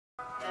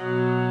Hey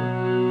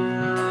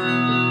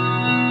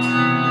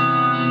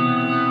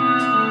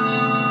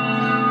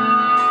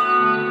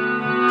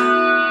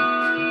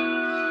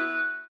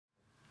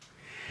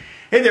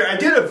there, I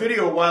did a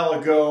video a while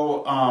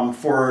ago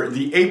for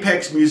the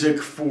Apex music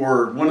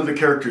for one of the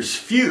characters,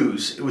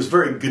 Fuse. It was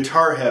very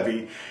guitar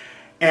heavy,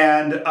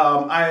 and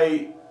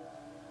I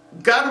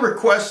got a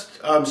request,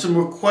 some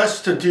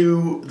requests to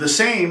do the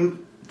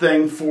same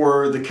thing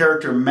for the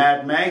character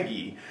Mad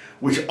Maggie,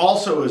 which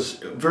also is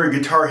very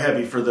guitar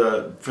heavy for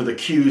the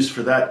cues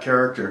for that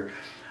character.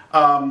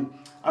 I'm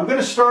going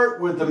to start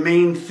with the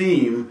main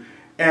theme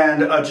and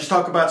just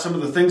talk about some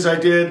of the things I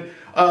did.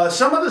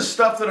 Some of the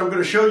stuff that I'm going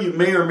to show you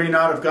may or may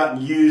not have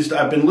gotten used.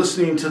 I've been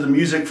listening to the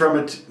music from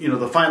it, you know,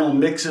 the final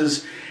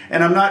mixes,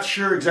 and I'm not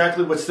sure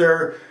exactly what's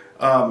there.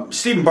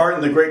 Stephen Barton,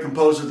 the great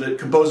composer that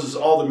composes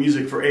all the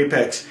music for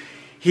Apex,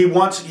 he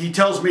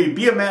tells me,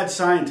 be a mad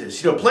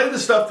scientist. You know, play the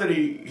stuff that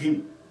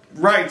he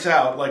writes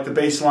out, like the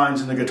bass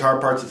lines and the guitar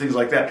parts and things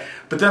like that,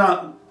 but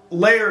then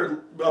layer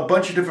a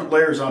bunch of different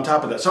layers on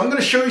top of that. So I'm going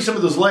to show you some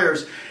of those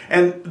layers,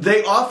 and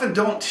they often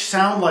don't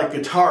sound like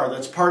guitar.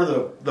 That's part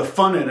of the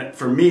fun in it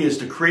for me, is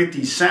to create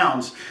these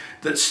sounds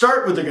that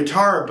start with the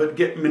guitar but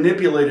get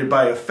manipulated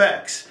by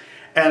effects.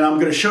 And I'm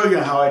going to show you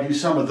how I do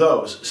some of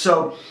those.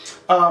 So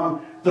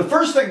the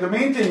first thing, the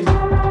main thing,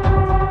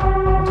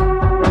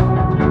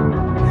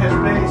 has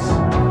bass.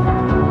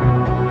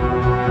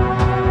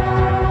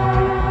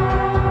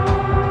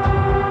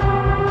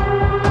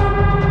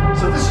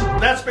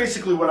 That's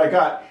basically what I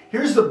got.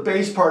 Here's the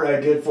bass part I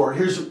did for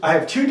it. I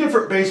have two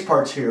different bass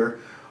parts here.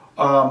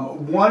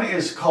 One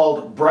is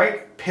called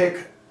Bright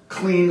Pick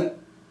Clean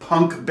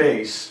Punk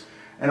Bass,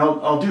 and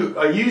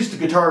I used the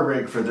guitar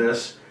rig for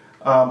this.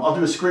 I'll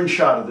do a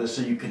screenshot of this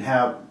so you can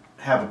have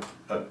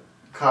a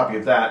copy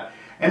of that.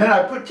 And then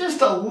I put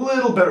just a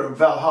little bit of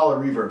Valhalla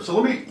reverb. So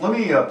let me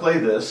play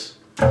this.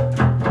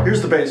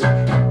 Here's the bass.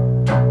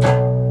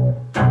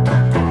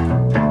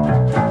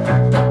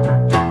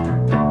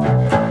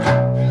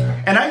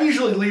 And I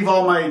usually leave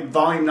all my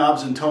volume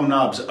knobs and tone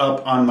knobs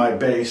up on my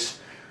bass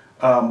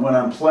when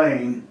I'm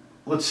playing.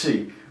 Let's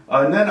see.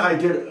 And then I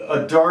did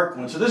a dark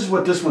one. So this is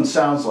what this one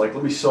sounds like.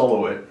 Let me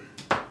solo it.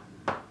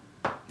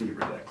 Let me get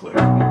rid of that click.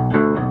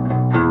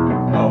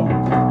 Oh.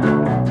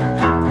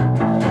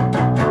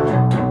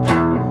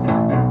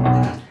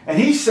 And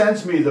he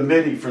sends me the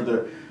MIDI for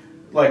the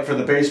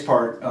bass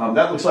part.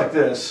 That looks like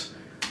this.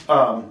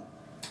 And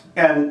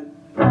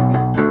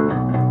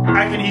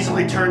I can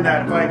easily turn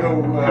that, if I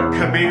go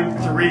Command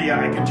 3,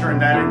 I can turn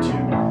that into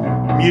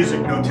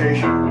music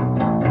notation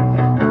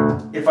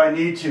if I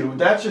need to.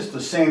 That's just the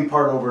same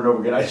part over and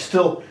over again. I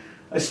still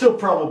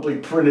probably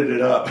printed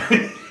it up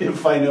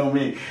if I know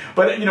me.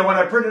 But you know, when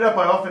I print it up,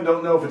 I often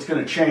don't know if it's going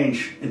to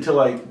change until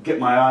I get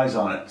my eyes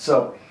on it.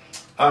 So,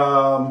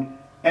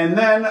 and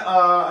then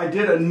I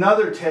did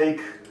another take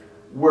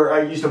where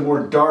I used a more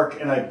dark,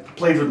 and I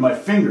played with my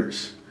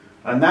fingers.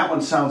 And that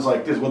one sounds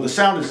like this. Well, the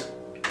sound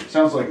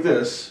sounds like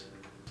this.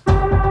 Let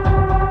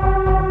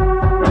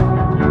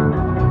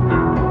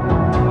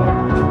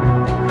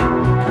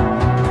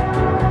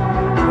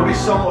me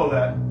solo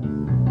that.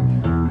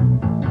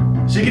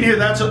 So you can hear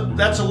that's a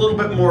little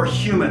bit more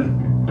human,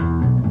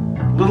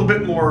 a little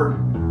bit more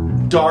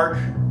dark,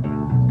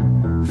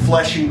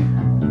 fleshy.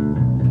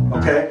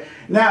 Okay?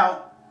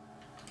 Now,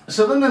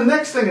 so then the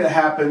next thing that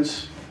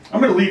happens,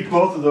 I'm going to leave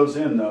both of those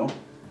in though.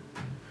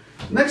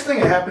 Next thing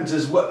that happens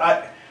is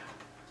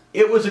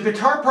it was a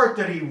guitar part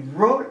that he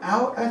wrote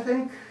out, I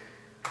think.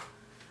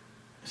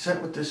 Is that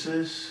what this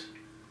is?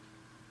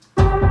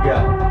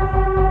 Yeah.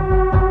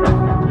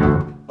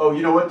 Oh,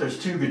 you know what? There's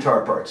two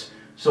guitar parts.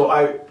 So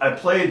I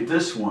played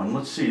this one.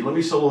 Let's see. Let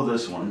me solo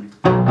this one.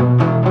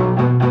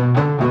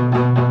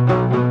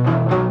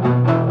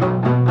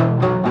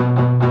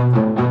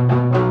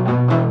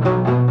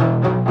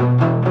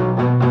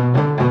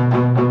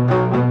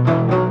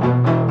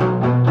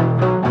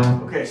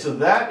 Okay, so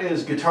that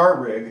is guitar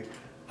rig.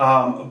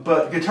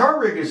 But guitar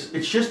rig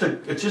it's just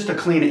a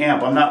clean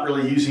amp. I'm not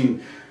really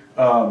using.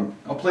 I'll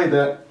play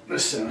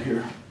this sound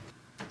here.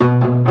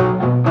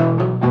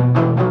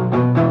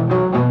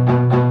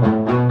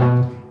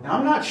 Now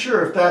I'm not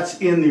sure if that's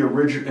in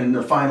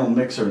the final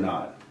mix or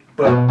not,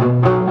 but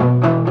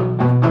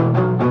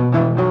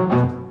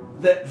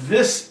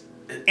this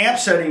amp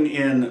setting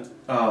in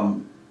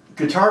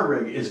guitar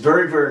rig is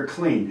very, very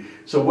clean.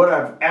 So what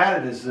I've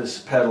added is this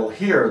pedal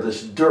here,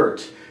 this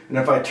dirt. And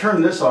if I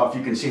turn this off,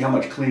 you can see how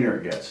much cleaner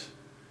it gets.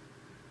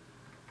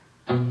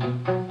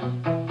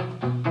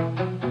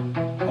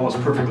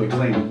 Almost perfectly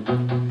clean.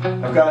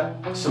 I've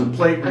got some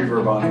plate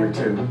reverb on here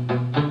too.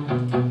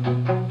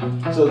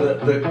 So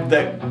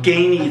that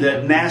gainy,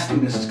 that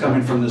nastiness is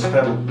coming from this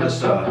pedal,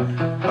 this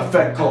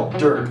effect called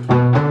dirt.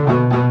 I'll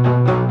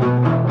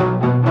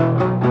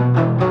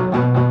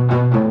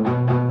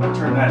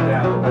turn that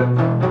down a little bit.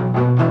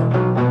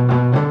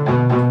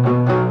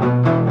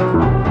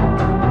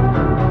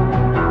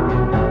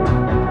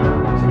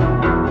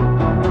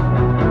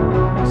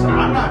 So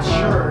I'm not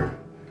sure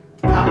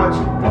how much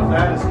of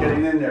that is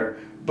getting in there,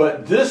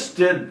 but this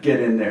did get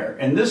in there.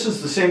 And this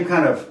is the same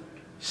kind of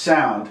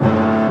sound.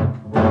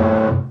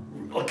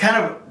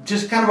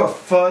 Just kind of a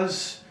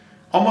fuzz,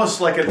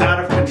 almost like an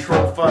out of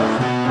control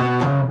fuzz.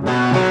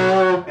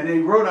 And he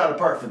wrote out a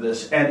part for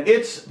this, and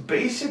it's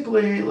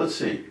basically, let's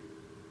see.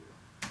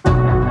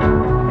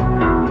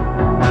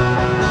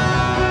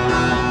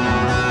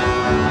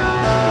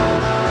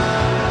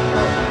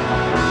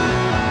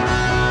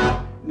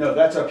 No,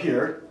 that's up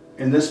here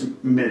in this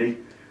MIDI.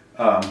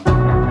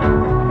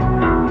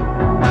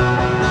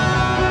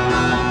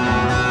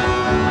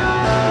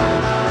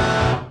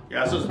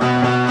 Yeah, so that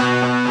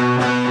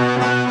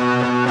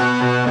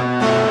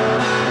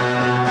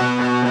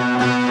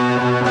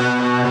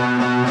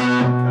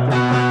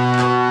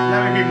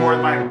would be more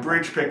my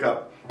bridge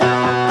pickup.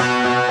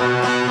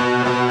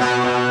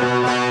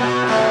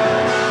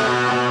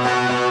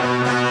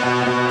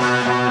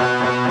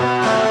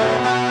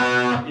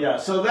 Yeah,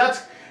 so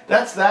that's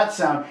that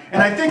sound.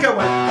 And I think I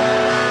went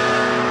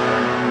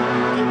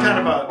kind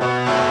of a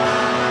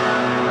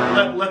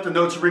let the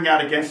notes ring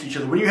out against each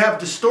other. When you have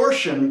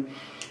distortion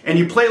and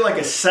you play like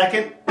a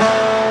second, you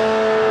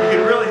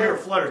can really hear it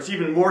flutter. It's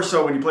even more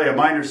so when you play a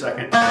minor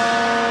second.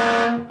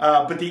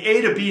 But the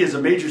A to B is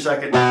a major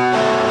second.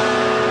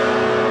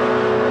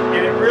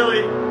 And it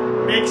really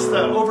makes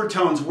the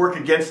overtones work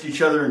against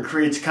each other and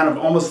creates kind of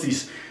almost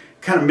these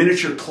kind of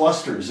miniature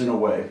clusters in a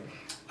way.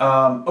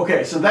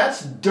 Okay, so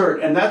that's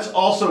Dirt, and that's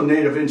also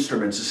Native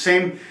Instruments. The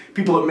same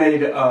people that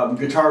made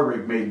Guitar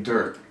Rig made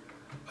Dirt.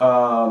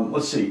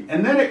 Let's see,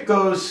 and then it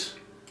goes...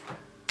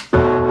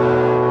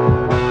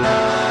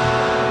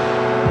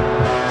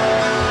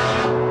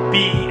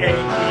 B-A-E.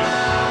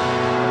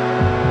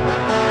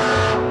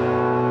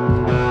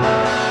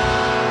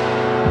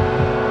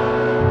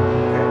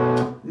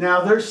 Okay.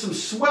 Now there's some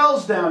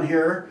swells down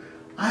here.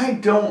 I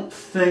don't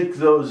think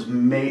those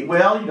made...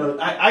 Well, you know,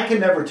 I can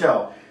never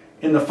tell.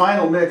 In the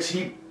final mix,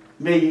 he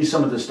may use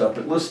some of this stuff,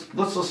 but let's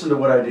listen to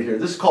what I did here.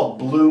 This is called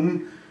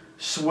Bloom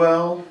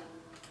Swell.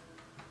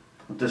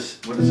 What is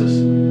this?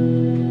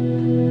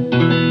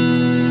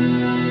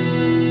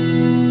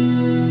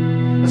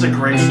 That's a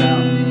great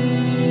sound.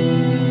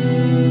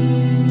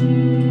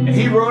 And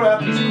he wrote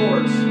out these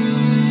chords.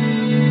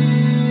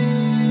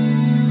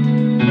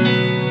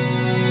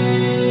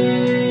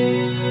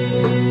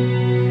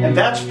 And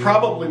that's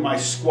probably my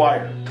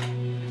Squire.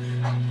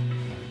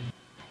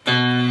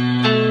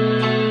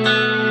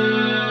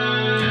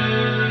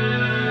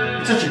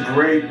 Such a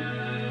great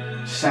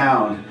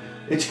sound.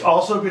 It's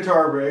also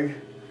Guitar Rig,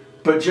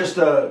 but just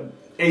a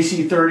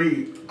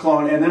AC30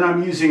 clone, and then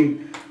I'm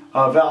using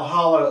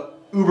Valhalla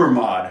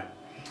Ubermod,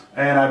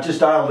 and I've just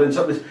dialed in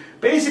something.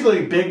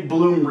 Basically big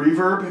bloom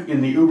reverb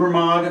in the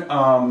Ubermod,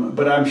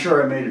 but I'm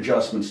sure I made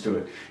adjustments to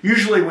it.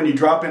 Usually when you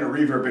drop in a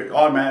reverb, it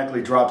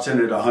automatically drops in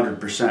at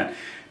 100%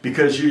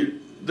 because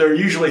they're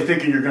usually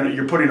thinking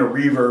you're putting a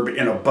reverb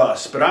in a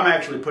bus, but I'm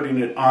actually putting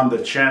it on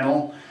the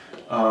channel.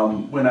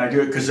 When I do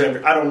it, because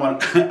I don't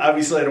want,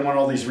 obviously I don't want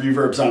all these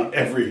reverbs on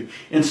every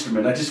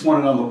instrument. I just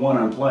want it on the one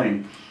I'm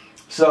playing.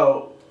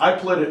 So I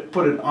put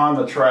it on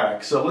the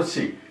track. So let's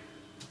see.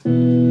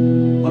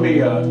 Let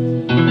me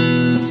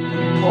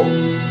pull.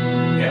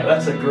 Yeah,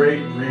 that's a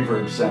great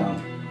reverb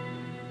sound.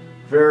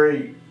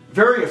 Very,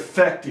 very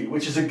effective,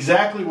 which is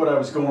exactly what I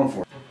was going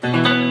for.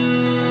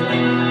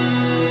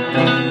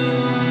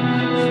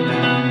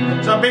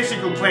 So I'm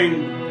basically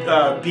playing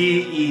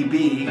B, E,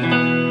 B.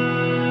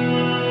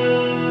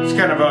 It's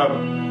kind of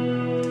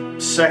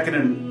a second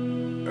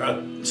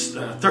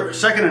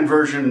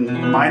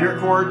inversion minor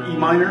chord, E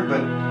minor,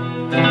 but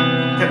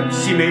kind of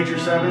C major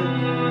 7,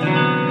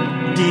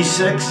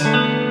 D6,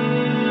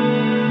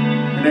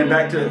 and then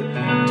back to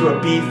a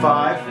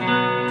B5.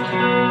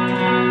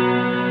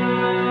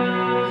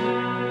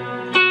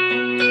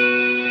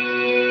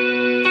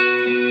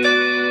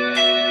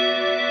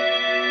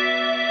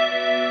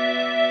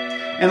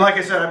 And like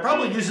I said, I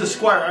probably use the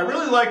Squire. I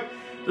really like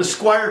the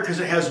Squire because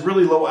it has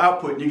really low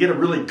output and you get a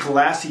really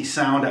glassy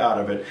sound out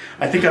of it.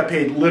 I think I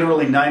paid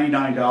literally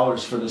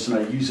 $99 for this and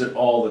I use it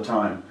all the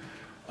time.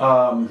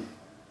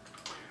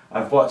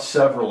 I've bought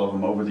several of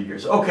them over the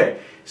years. Okay,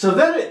 so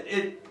then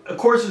it of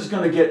course is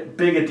going to get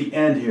big at the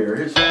end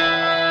here.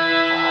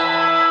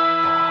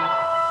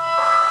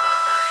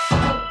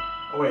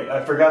 Oh wait,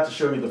 I forgot to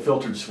show you the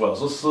filtered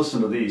swells. Let's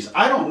listen to these.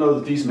 I don't know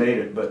that these made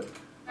it, but...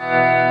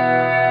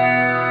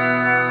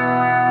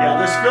 Yeah,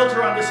 there's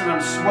filter on this and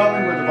I'm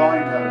swelling with the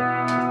volume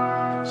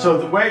pedal. So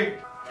the way...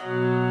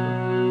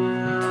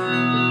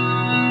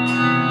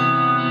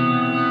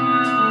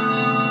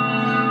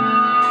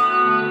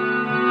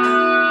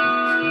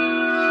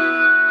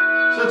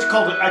 So it's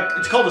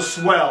called a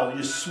swell.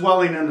 You're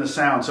swelling in the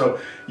sound. So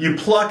you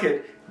pluck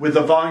it with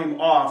the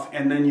volume off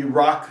and then you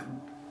rock...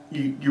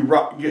 You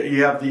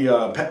have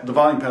the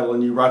volume pedal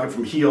and you rock it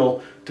from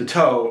heel to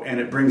toe and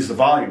it brings the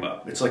volume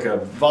up. It's like a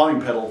volume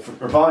pedal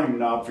or volume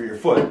knob for your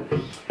foot,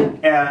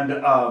 and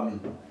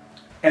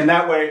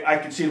that way I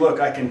can see. Look,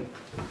 I can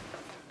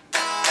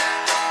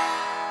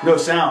no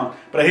sound,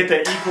 but I hit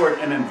that E chord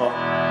and then like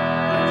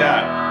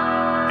that,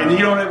 and you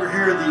don't ever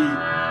hear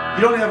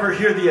you don't ever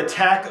hear the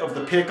attack of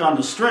the pick on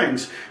the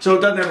strings, so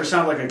it doesn't ever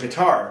sound like a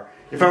guitar.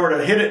 If I were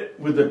to hit it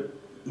with the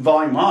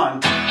volume on,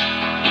 it's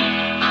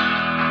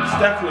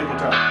definitely a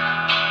guitar.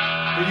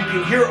 But you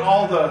can hear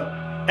all the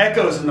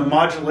echoes and the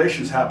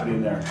modulations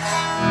happening there.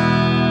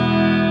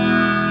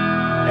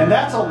 And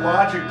that's a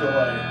logic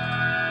delay.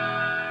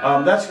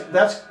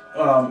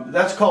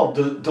 That's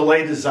called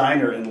delay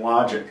designer in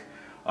Logic.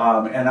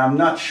 And I'm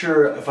not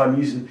sure if I'm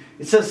using,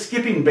 it says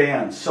skipping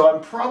bands,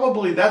 so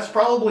that's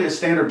probably a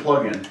standard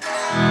plugin.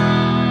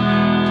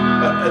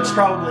 It's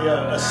probably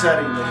a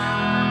setting.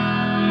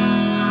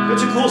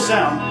 It's a cool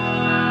sound.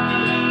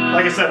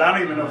 Like I said, I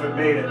don't even know if it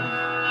made it.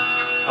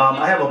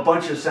 I have a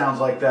bunch of sounds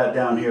like that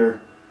down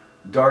here.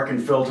 Dark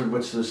and filtered.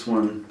 What's this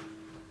one?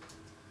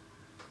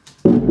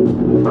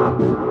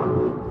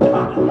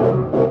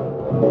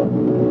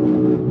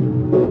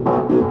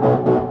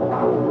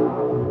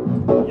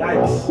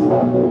 Yikes.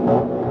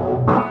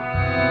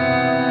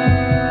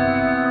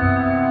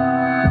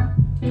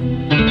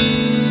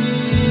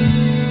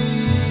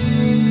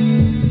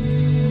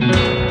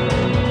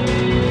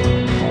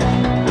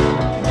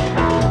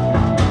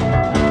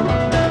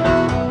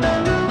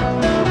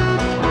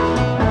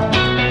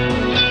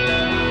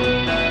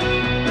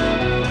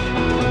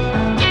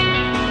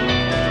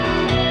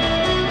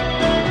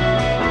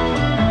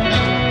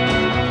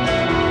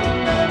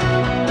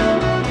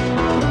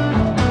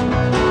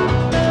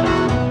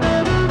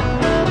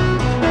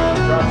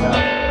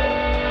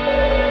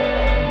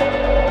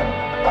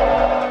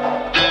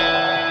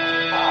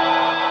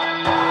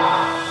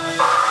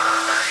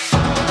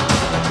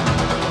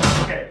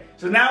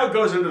 Now it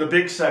goes into the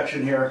big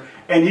section here,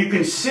 and you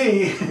can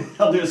see,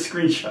 I'll do a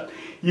screenshot.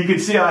 You can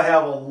see I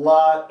have a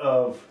lot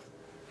of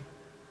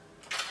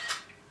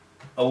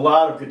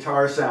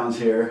guitar sounds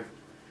here.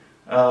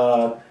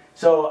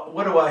 So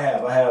what do I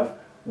have? I have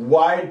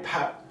wide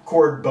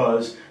chord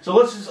buzz.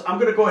 So I'm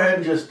going to go ahead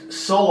and just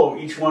solo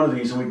each one of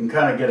these, and we can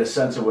kind of get a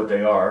sense of what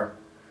they are.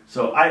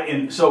 So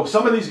so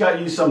some of these got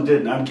used, some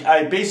didn't.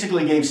 I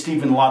basically gave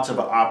Stephen lots of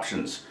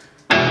options.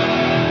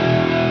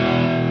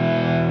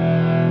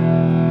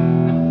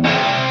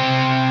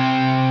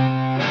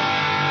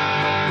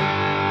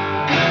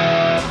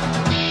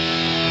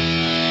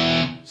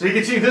 So you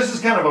can see this is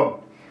kind of a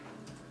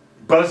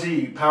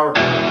buzzy power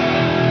chord.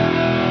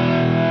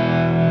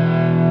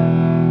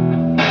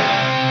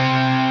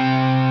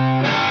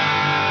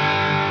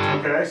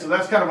 Okay, so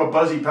that's kind of a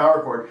buzzy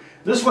power chord.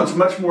 This one's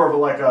much more of a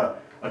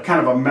kind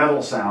of a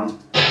metal sound.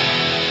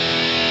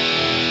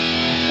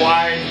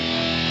 Wide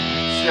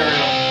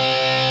stereo.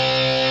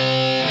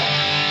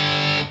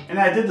 And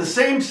I did the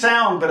same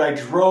sound, but I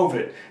drove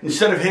it.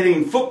 Instead of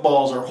hitting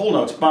footballs or whole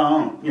notes,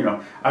 boom, you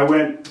know, I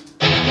went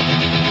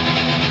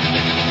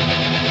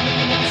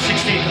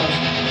 16th of 1.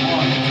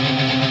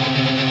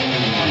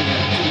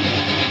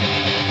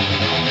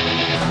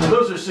 So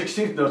those are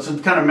 16th notes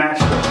and kind of match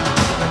them.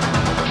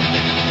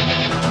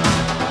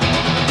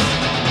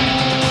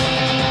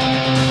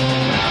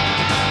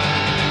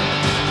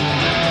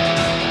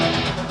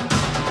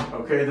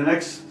 Okay, the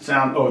next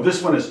sound, oh,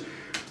 this one is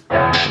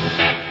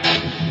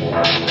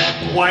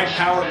wide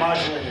power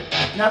modulated.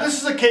 Now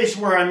this is a case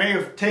where I may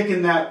have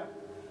taken that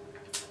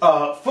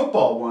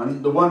football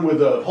one, the one with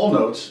the whole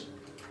notes,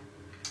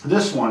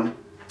 this one,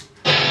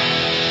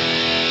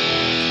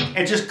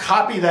 and just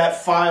copy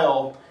that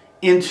file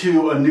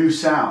into a new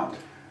sound.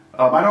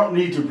 I don't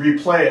need to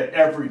replay it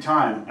every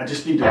time. I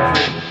just need to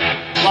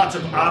create lots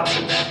of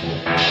options.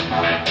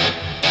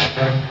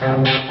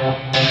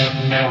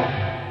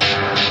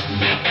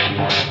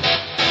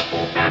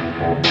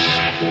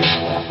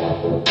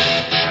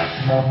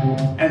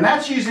 And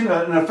that's using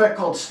an effect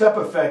called step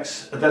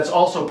effects that's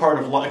also part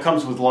of, it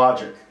comes with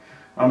Logic.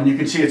 And you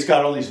can see it's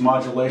got all these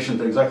modulation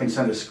things. I can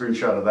send a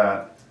screenshot of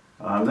that.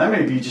 That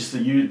may be just the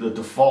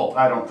default.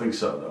 I don't think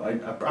so, though.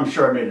 I'm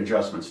sure I made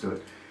adjustments to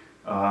it.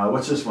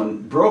 What's this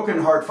one?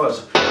 Broken Heart Fuzz.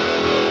 So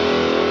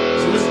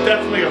this is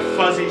definitely a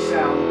fuzzy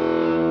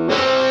sound. I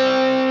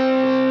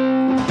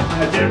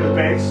did it with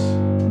bass.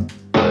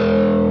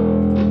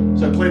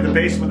 So I played the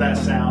bass with that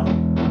sound.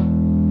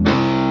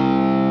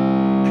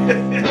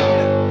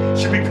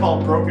 Should be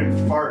called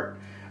Broken Fart.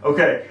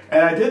 Okay,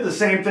 and I did the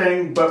same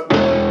thing, but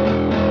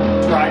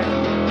tried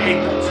 8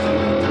 notes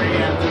to 3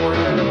 and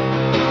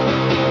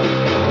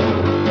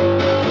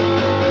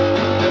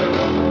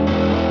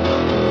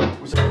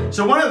 4.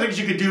 So one of the things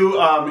you could do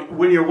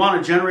when you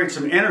want to generate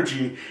some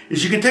energy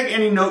is you can take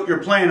any note you're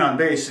playing on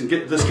bass and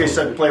get, in this case,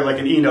 I'd play like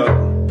an E note.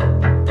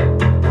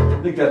 I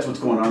think that's what's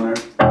going on there.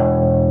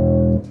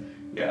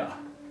 Yeah.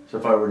 So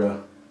if I were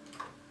to,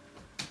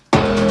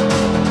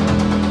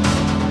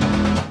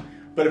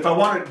 but if I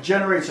want to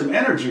generate some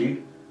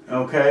energy,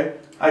 okay,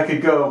 I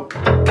could go,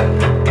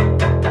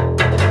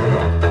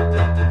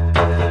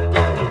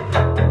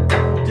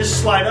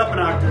 just slide up an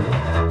octave,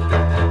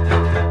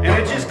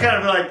 and it's just kind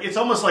of like, it's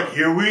almost like,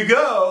 here we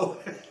go.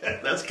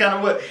 That's kind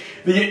of what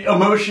the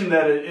emotion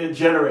that it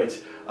generates.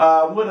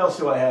 What else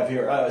do I have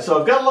here? So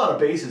I've got a lot of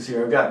basses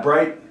here. I've got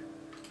bright,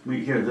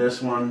 we hear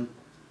this one.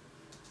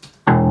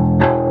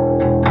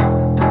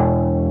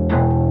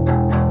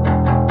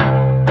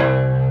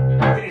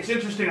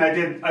 interesting.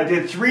 I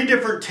did 3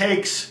 different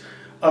takes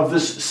of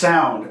this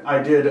sound.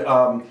 I did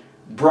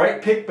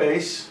bright pick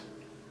bass.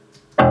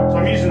 So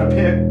I'm using a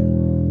pick,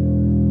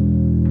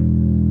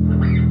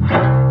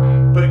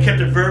 but it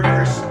kept it very,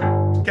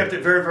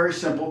 very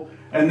simple.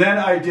 And then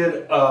I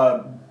did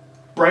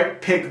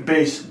bright pick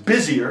bass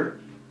busier.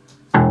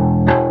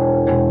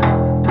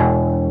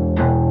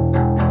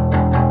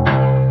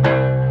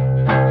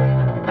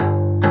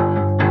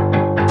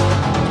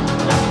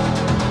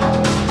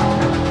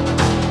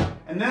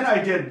 I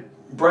did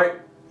bright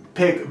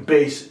pick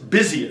bass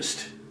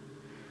busiest.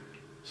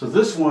 So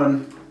this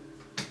one,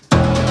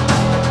 that's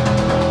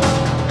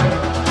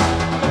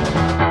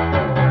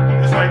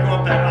why I go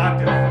up that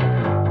octave.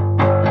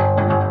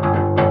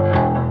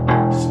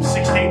 Some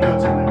 16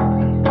 notes in there.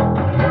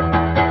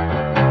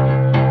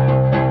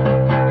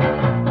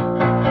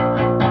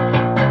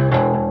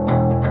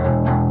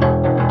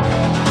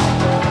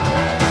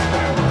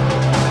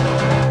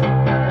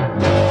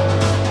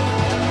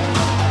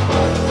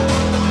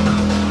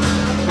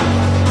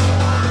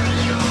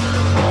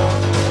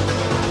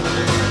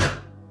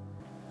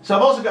 So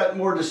I've also got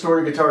more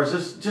distorted guitars.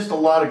 There's just a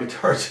lot of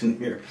guitars in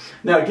here.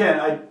 Now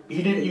again,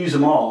 he didn't use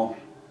them all.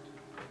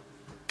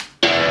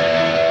 I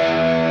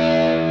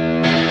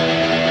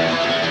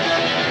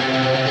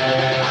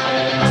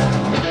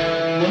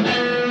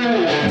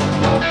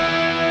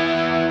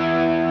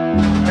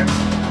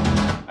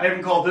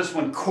even called this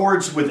one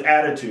Chords with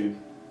Attitude.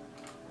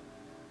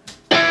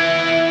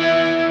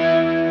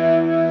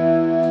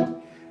 And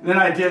then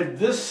I did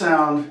this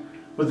sound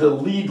with a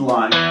lead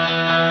line.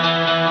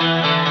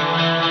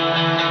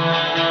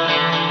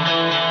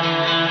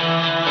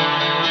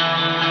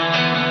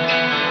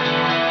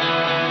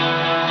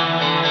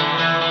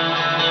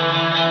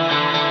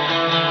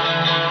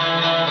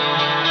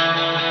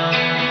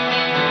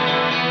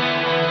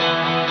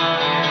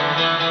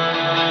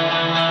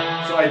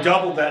 I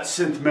doubled that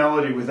synth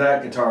melody with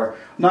that guitar.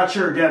 I'm not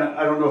sure, again,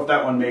 I don't know if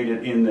that one made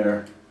it in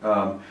there.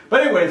 But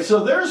anyway,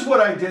 so there's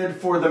what I did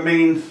for the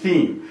main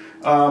theme.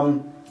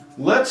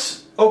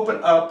 Let's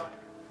open up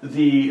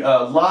the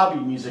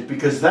lobby music,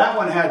 because that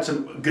one had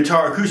some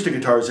acoustic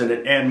guitars in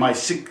it, and my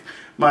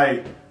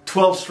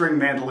 12-string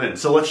mandolin.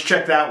 So let's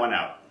check that one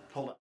out.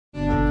 Hold on.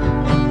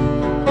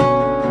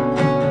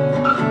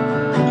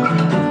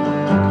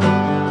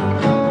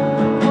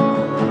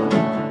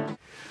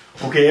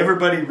 Okay,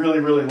 everybody really,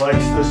 really likes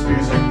this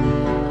music.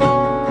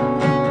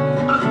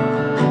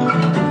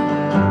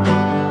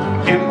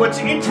 And what's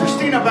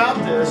interesting about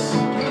this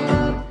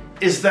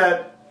is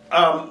that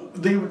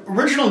the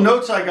original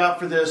notes I got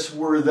for this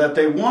were that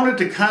they wanted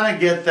to kind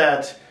of get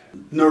that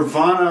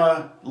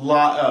Nirvana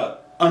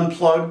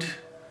unplugged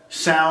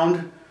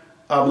sound,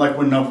 like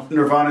when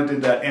Nirvana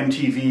did that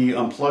MTV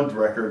Unplugged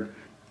record.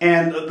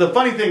 And the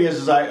funny thing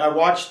is I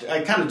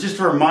kind of, just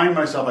to remind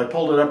myself, I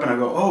pulled it up and I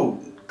go, oh,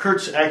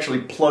 Kurt's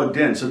actually plugged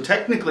in. So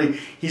technically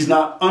he's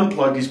not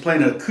unplugged, he's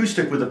playing an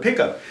acoustic with a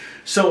pickup.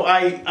 So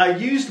I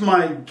used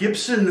my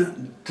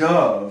Gibson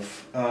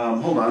Dove,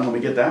 hold on, let me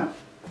get that.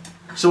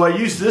 So I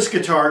used this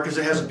guitar because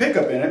it has a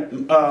pickup in it.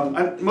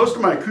 Most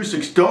of my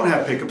acoustics don't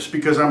have pickups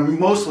because I'm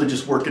mostly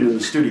just working in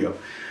the studio.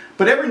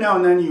 But every now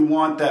and then you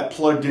want that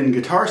plugged in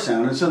guitar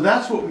sound, and so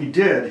that's what we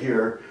did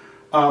here.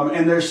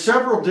 And there's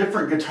several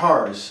different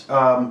guitars.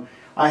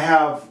 I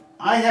have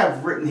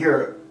written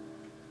here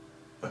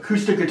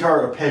acoustic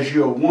guitar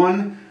arpeggio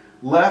 1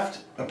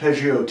 left,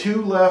 arpeggio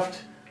 2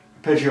 left,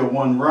 arpeggio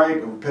 1 right,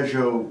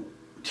 arpeggio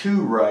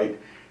 2 right,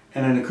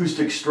 and an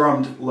acoustic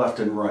strummed left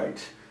and right.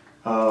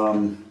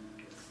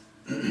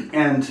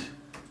 And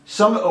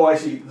some, oh I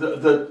see,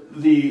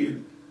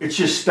 it's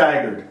just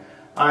staggered.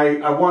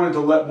 I wanted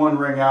to let one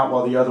ring out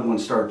while the other one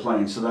started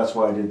playing, so that's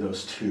why I did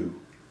those 2.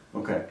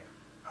 Okay.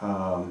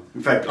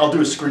 In fact, I'll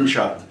do a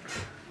screenshot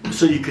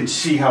so you can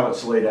see how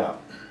it's laid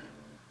out.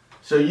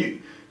 So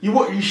you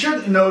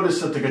should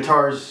notice that the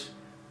guitars,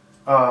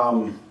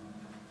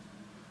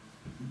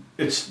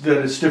 it's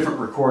different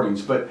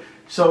recordings. But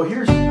so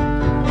here's.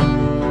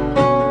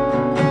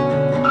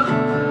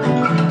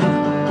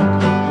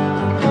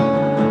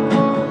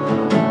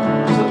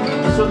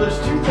 So there's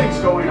 2 things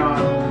going on.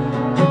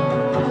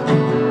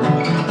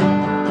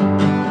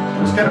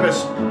 There's kind of a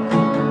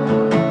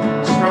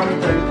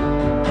strumming thing.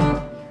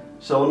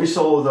 So let me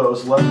solo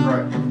those left and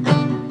right.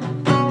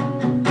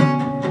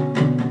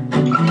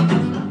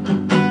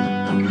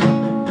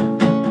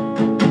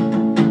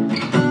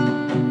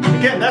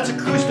 Again, that's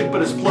acoustic,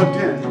 but it's plugged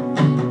in.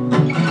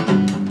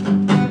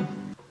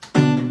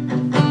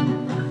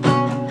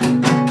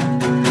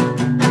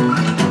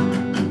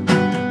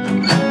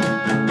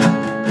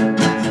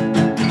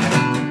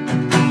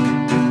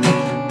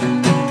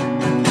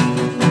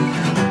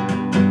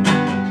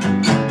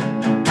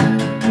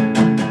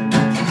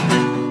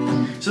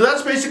 So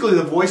that's basically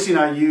the voicing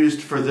I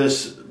used for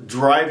this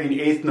driving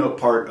 8th note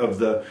part of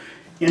the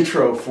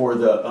intro for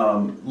the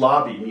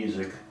lobby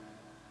music.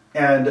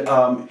 And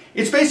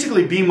it's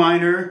basically B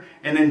minor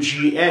and then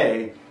G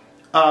A.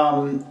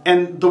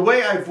 And the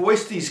way I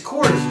voice these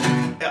chords,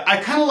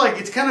 I kind of like,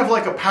 it's kind of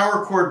like a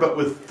power chord but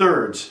with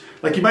thirds.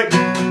 Like you might...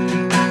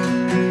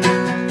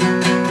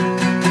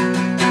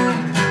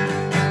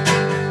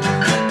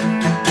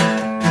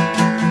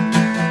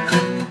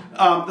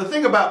 The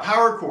thing about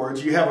power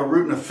chords, you have a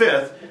root and a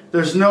fifth.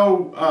 There's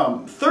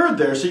no third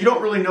there, so you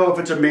don't really know if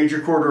it's a major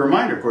chord or a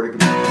minor chord. It could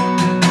be...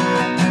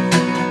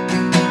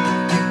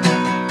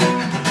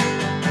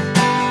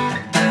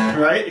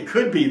 Right? It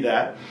could be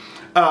that.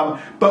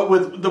 But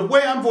with the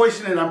way I'm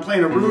voicing it, I'm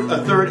playing a root,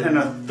 a third, and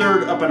a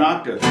third up an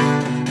octave.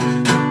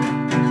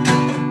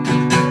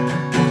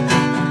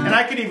 And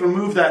I could even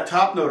move that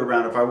top note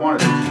around if I wanted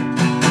to.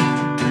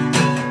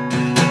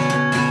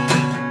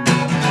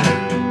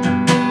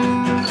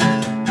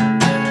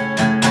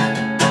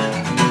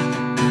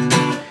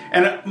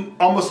 And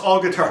almost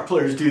all guitar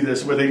players do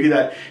this, where they do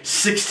that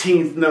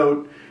 16th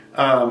note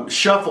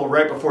shuffle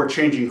right before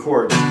changing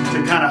chords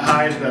to kind of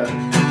hide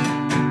the...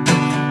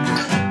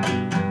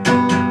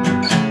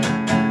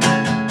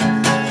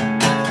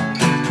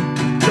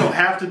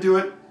 have to do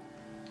it,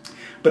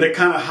 but it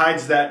kind of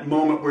hides that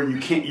moment where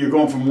you're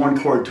going from one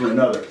chord to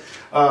another.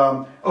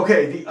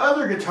 Okay, the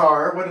other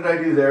guitar, what did I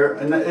do there?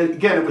 And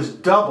again, it was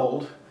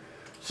doubled,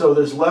 so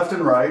there's left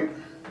and right.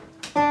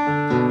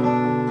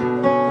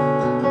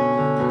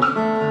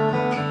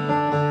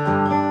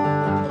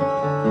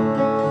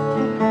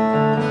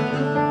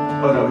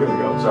 Oh no, here we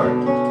go, sorry.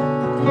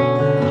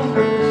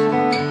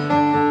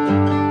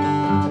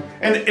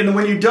 And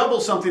when you double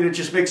something, it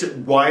just makes it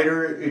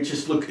wider, it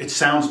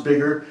sounds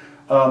bigger.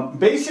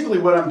 Basically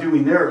what I'm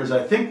doing there is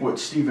I think what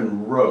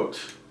Stephen wrote.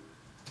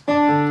 No,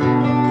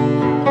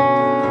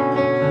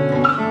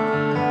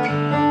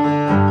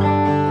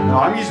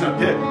 I'm using a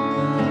pick.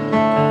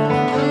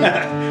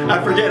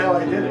 I forget how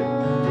I did it.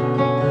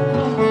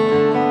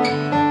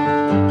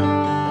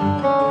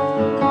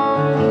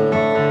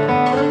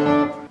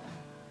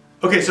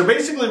 Okay, so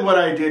basically what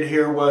I did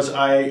here was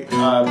I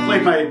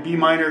played my B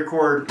minor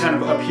chord kind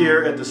of up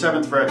here at the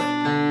 7th fret.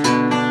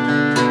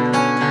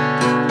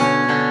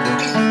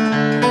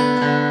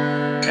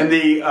 And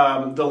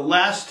the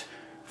last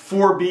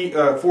four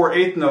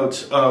 8th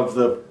notes of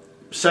the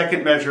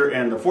 2nd measure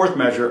and the 4th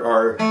measure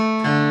are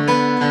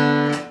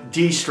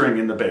D string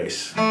in the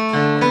bass.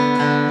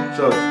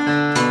 So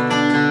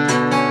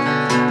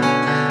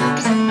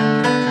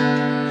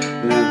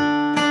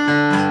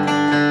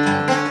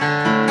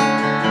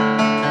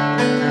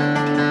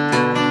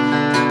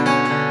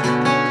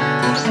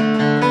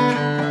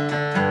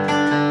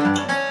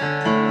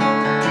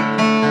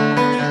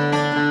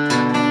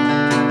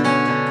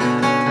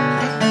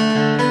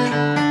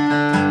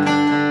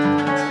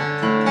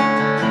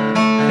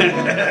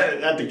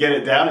to get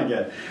it down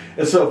again.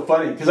 It's so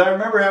funny because I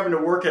remember having to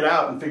work it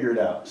out and figure it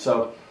out.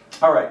 So,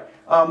 all right.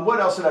 What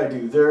else did I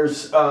do?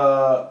 There's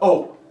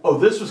oh,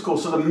 this was cool.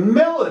 So the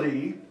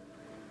melody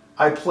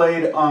I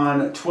played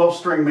on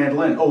 12-string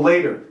mandolin. Oh,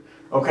 later.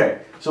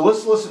 Okay. So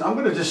let's listen. I'm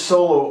going to just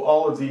solo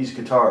all of these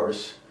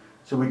guitars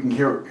so we can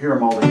hear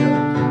them all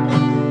together.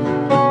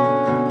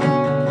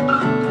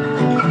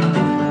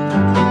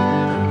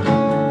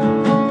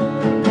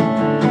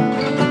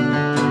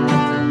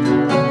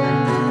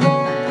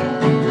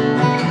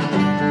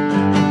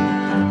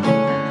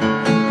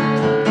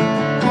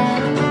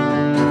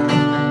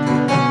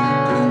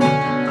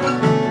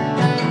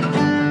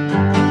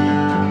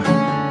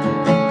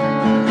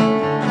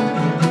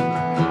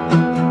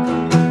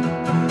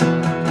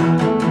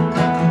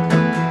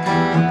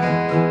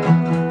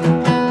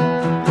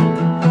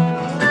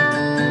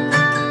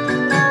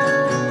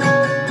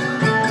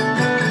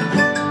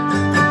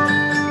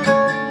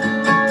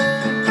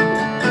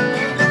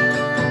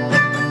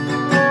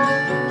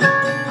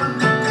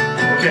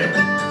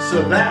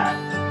 So that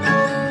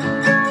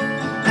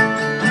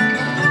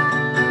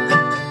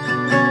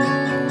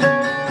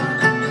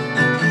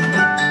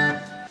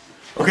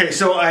okay,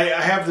 so I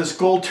have this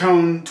gold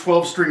tone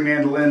 12-string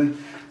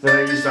mandolin that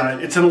I used on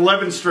it. It's an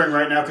 11-string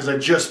right now because I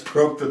just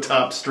broke the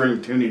top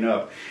string tuning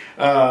up,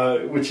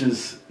 which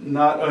is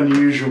not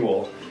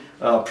unusual.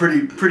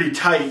 Pretty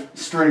tight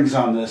strings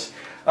on this.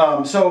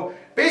 So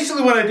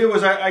basically what I did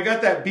was I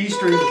got that B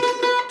string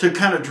to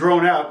kind of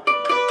drone out.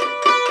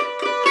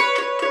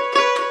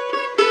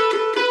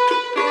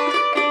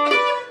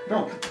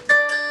 No.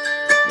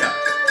 Yeah.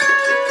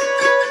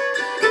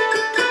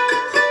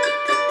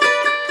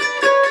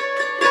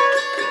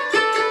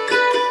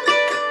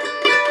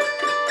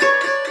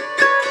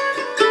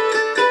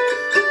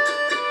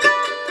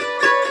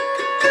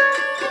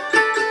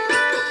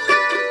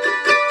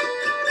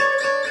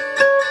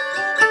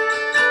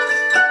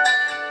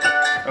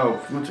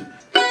 Oh, what's it?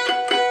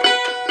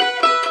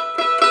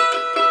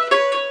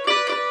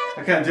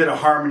 I kind of did a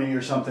harmony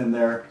or something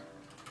there.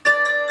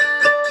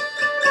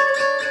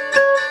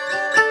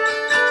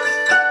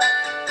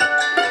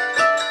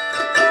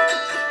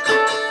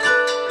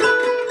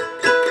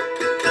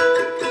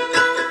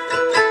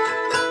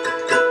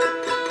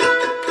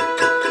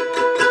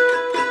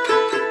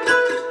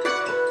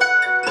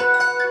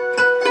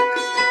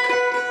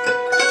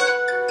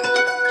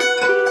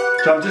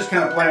 So I'm just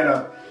kind of playing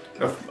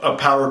a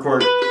power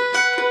chord.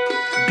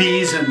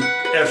 B's and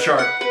F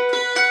sharp.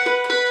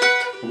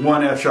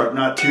 1 F sharp,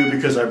 not 2,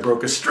 because I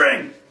broke a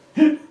string.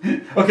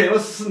 Okay,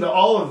 let's listen to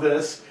all of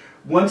this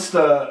once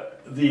the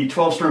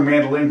 12-string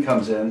mandolin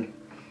comes in.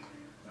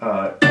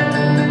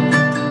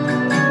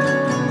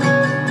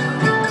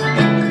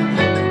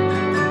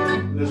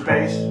 This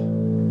bass.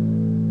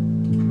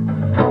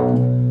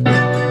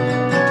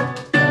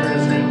 There it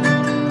is.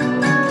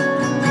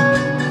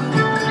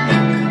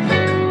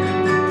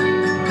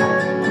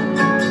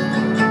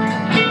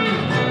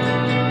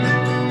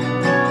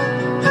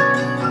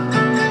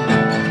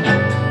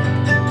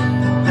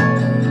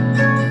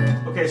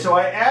 Okay, so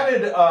I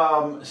added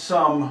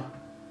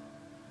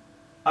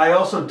I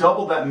also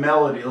doubled that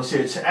melody. Let's see,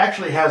 it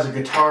actually has a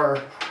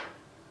guitar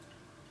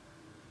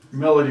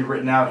melody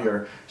written out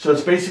here. So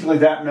it's basically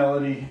that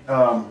melody.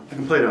 I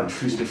can play it on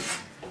acoustic.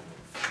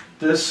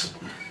 This.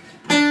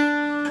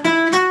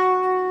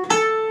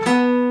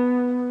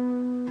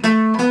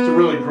 It's a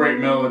really great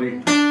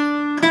melody.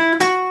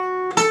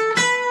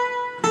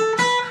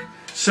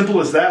 Simple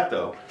as that,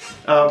 though.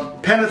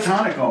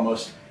 Pentatonic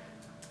almost.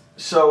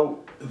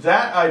 So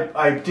that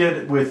I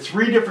did with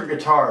 3 different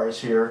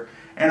guitars here.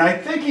 And I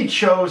think he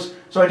chose,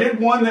 so I did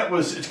one that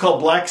was, it's called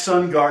Black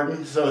Sun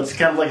Garden, so it's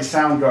kind of like a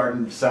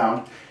Soundgarden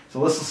sound. So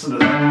let's listen to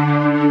that.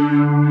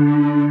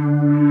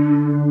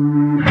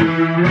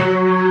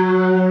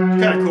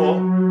 It's kind of cool.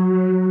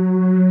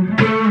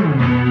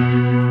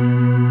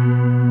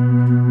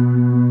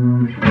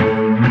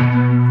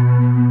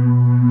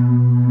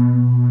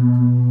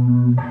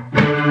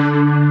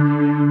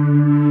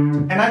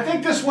 And I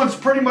think this one's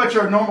pretty much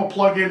our normal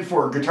plug-in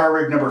for Guitar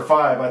Rig number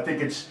 5. I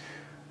think it's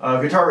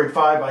Guitar Rig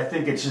 5, I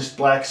think it's just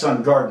Black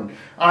Sun Garden.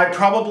 I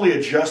probably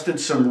adjusted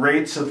some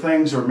rates of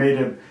things or made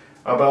it,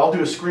 but I'll do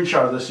a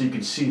screenshot of this so you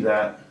can see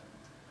that.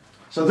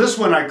 So this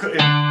one I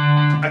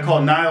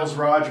call Niles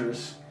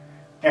Rogers,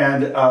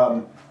 and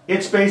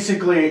it's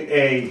basically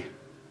a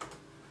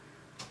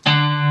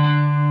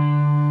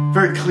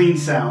very clean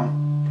sound.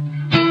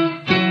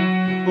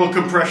 A little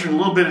compression, a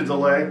little bit of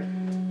delay.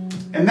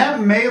 And that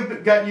may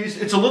have got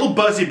used, it's a little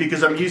buzzy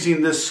because I'm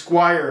using this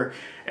Squier,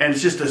 and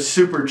it's just a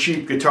super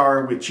cheap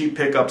guitar with cheap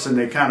pickups and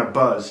they kind of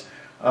buzz.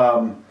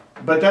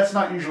 But that's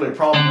not usually a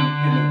problem in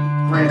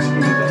the grand scheme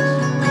of things.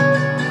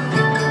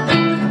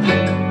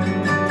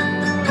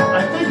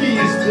 I think he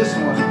used this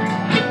one.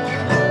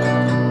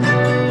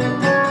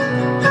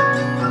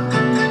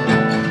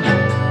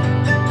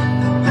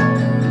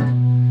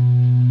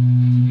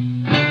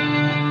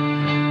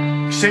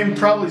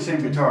 Probably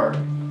same guitar.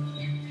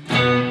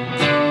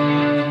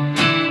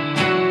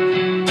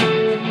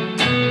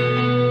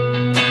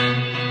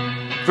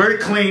 Very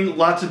clean,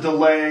 lots of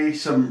delay,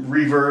 some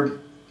reverb,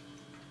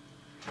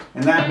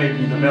 and that may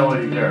be the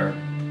melody there.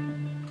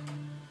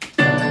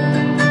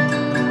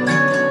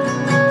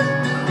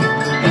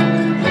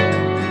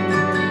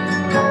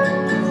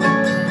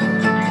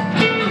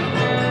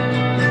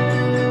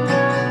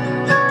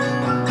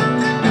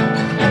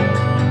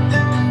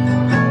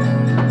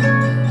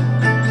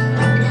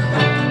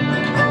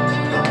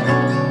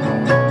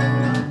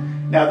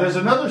 Now there's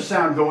another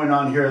sound going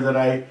on here that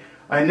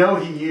I know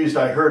he used,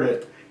 I heard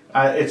it.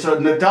 It's a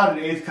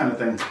dotted eighth kind of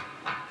thing.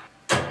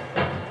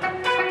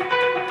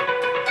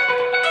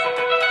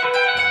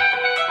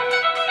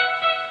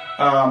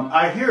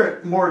 I hear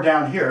it more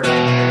down here.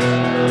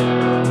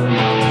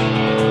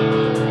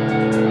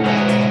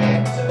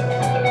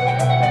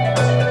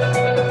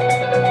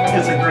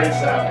 It's a great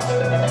sound.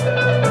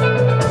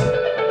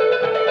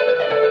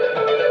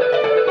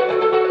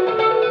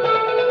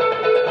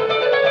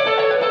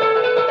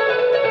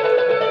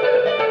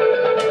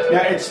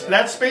 Yeah,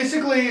 that's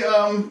basically,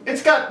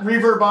 it's got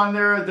reverb on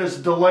there, there's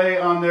delay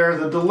on there.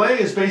 The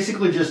delay is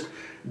basically just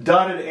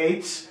dotted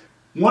eighths.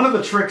 One of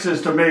the tricks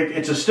is to make,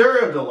 it's a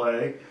stereo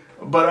delay,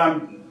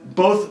 but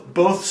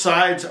both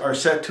sides are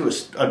set to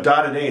a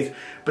dotted eighth,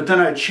 but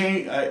then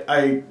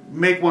I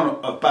make one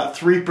about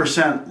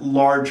 3%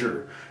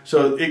 larger,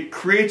 so it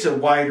creates a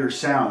wider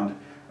sound.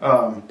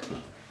 And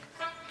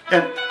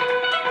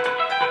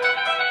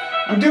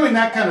I'm doing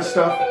that kind of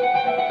stuff.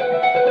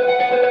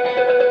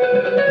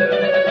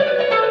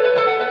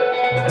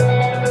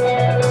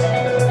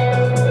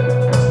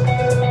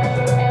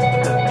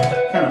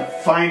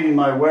 Finding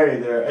my way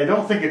there. I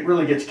don't think it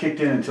really gets kicked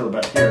in until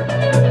about here.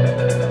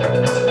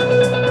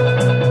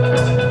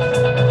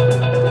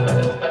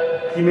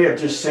 He may have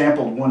just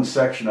sampled one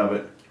section of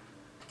it.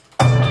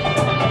 I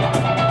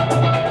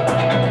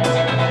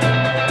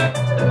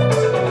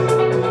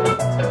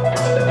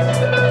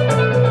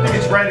think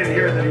it's right in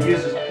here that he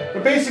uses.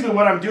 But basically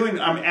what I'm doing,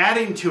 I'm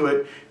adding to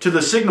it, to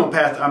the signal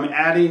path, I'm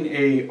adding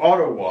a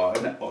auto wah,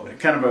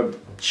 kind of a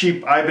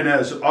cheap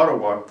Ibanez auto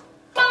wah.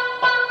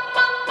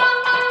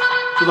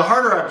 So the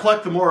harder I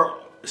pluck, the more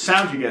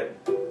sound you get.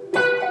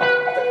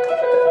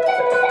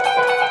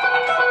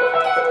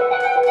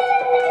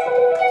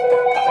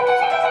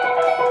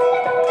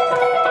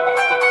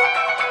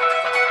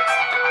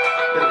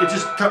 It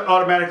just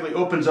automatically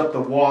opens up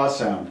the wah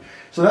sound.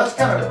 So that's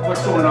kind of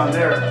what's going on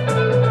there.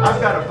 I've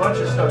got a bunch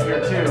of stuff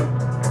here too.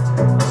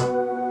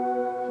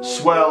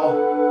 Swell.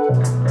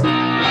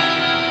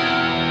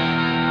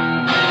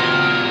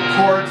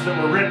 parts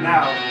that were written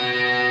out.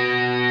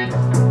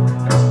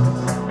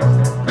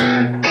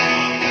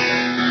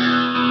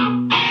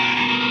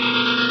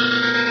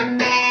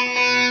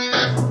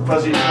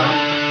 Fuzzy tone.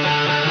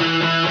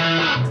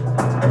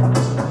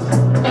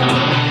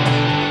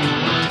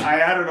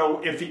 I don't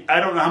know if I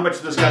don't know how much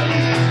this got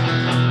used.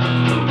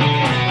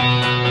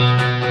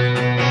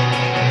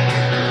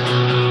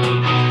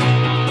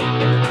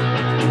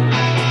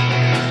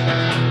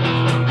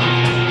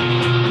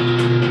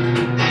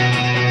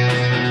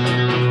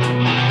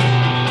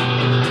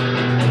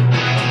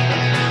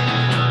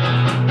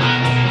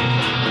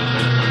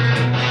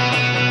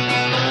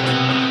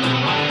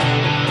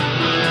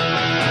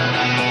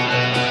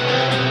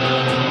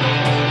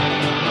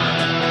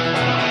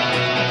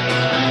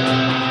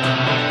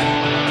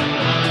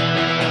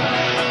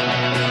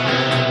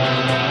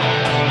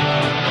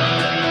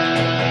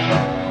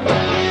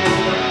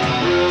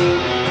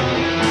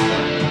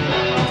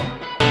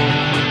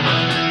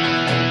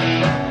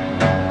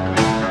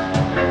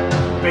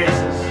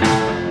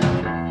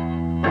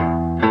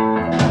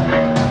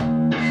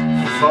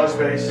 Fuzz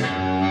bass.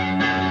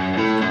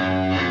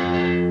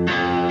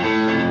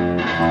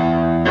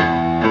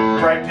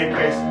 Bright pick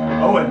bass.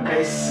 Oh, and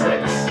bass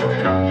 6.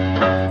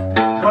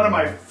 One of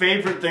my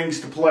favorite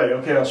things to play.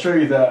 Okay, I'll show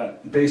you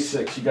that. Bass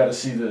 6, you gotta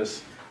see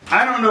this.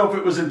 I don't know if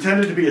it was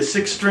intended to be a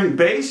 6-string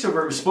bass or if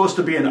it was supposed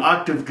to be an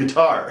octave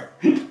guitar.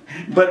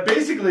 But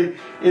basically,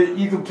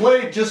 you can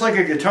play it just like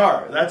a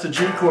guitar. That's a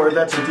G chord,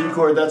 that's a D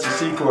chord, that's a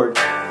C chord.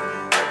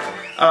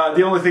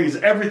 The only thing is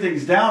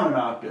everything's down an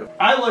octave.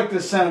 I like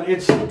this sound.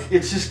 It's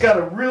just got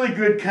a really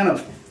good kind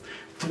of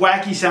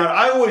thwacky sound.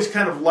 I always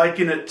kind of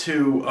liken it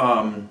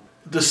to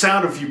the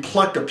sound if you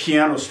plucked a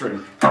piano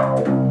string.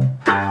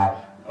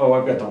 Oh,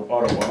 I've got the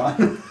auto one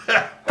on.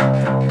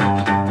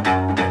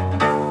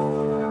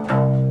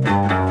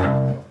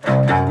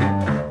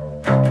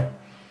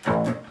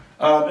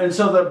 And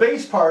so the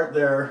bass part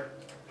there,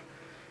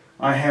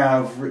 I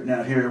have written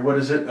out here. What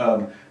is it?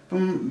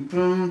 Boom,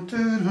 boom,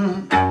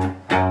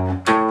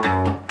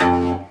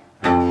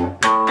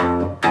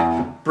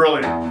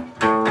 brilliant.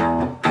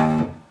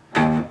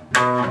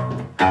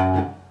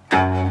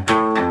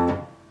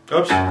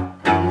 Oops.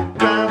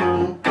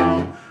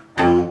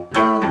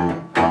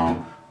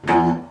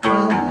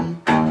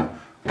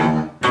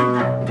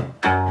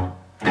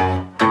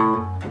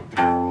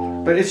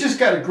 But it's just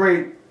got a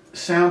great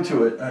sound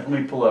to it. Let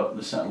me pull up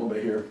the sound a little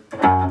bit here.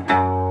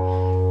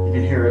 You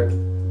can hear it.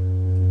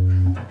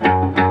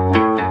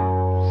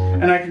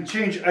 And I can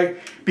change,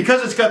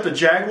 because it's got the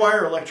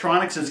Jaguar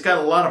electronics, it's got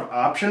a lot of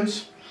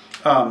options.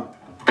 If I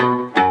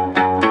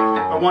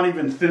want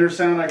even thinner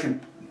sound,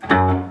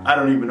 I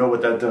don't even know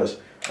what that does.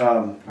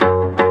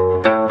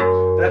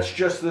 That's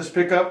just this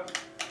pickup,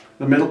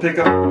 the middle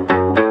pickup,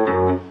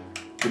 the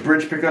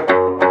bridge pickup.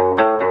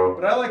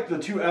 But I like the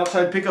 2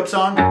 outside pickups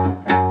on.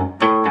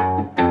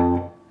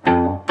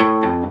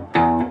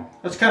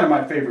 That's kind of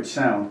my favorite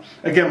sound.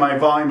 Again, my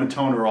volume and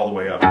tone are all the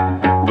way up.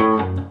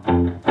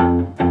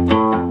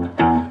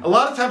 A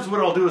lot of times what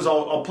I'll do is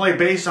I'll play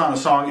bass on a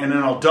song and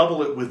then I'll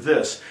double it with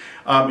this.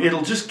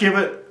 It'll just give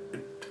it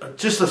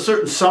just a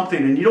certain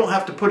something, and you don't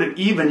have to put it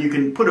even. You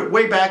can put it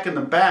way back in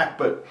the back,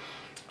 but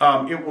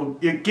it'll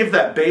give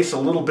that bass a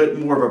little bit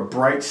more of a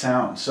bright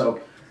sound. So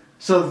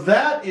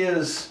that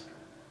is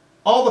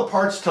all the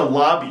parts to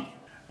Lobby.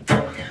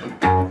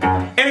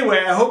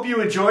 Anyway, I hope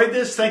you enjoyed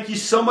this. Thank you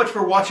so much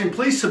for watching.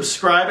 Please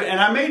subscribe, and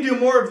I may do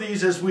more of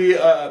these as we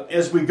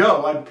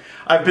go.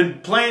 I've been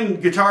playing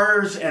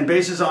guitars and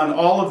basses on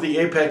all of the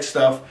Apex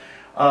stuff,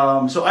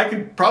 so I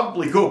could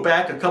probably go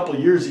back a couple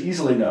of years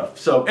easily enough.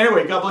 So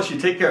anyway, God bless you.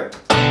 Take care.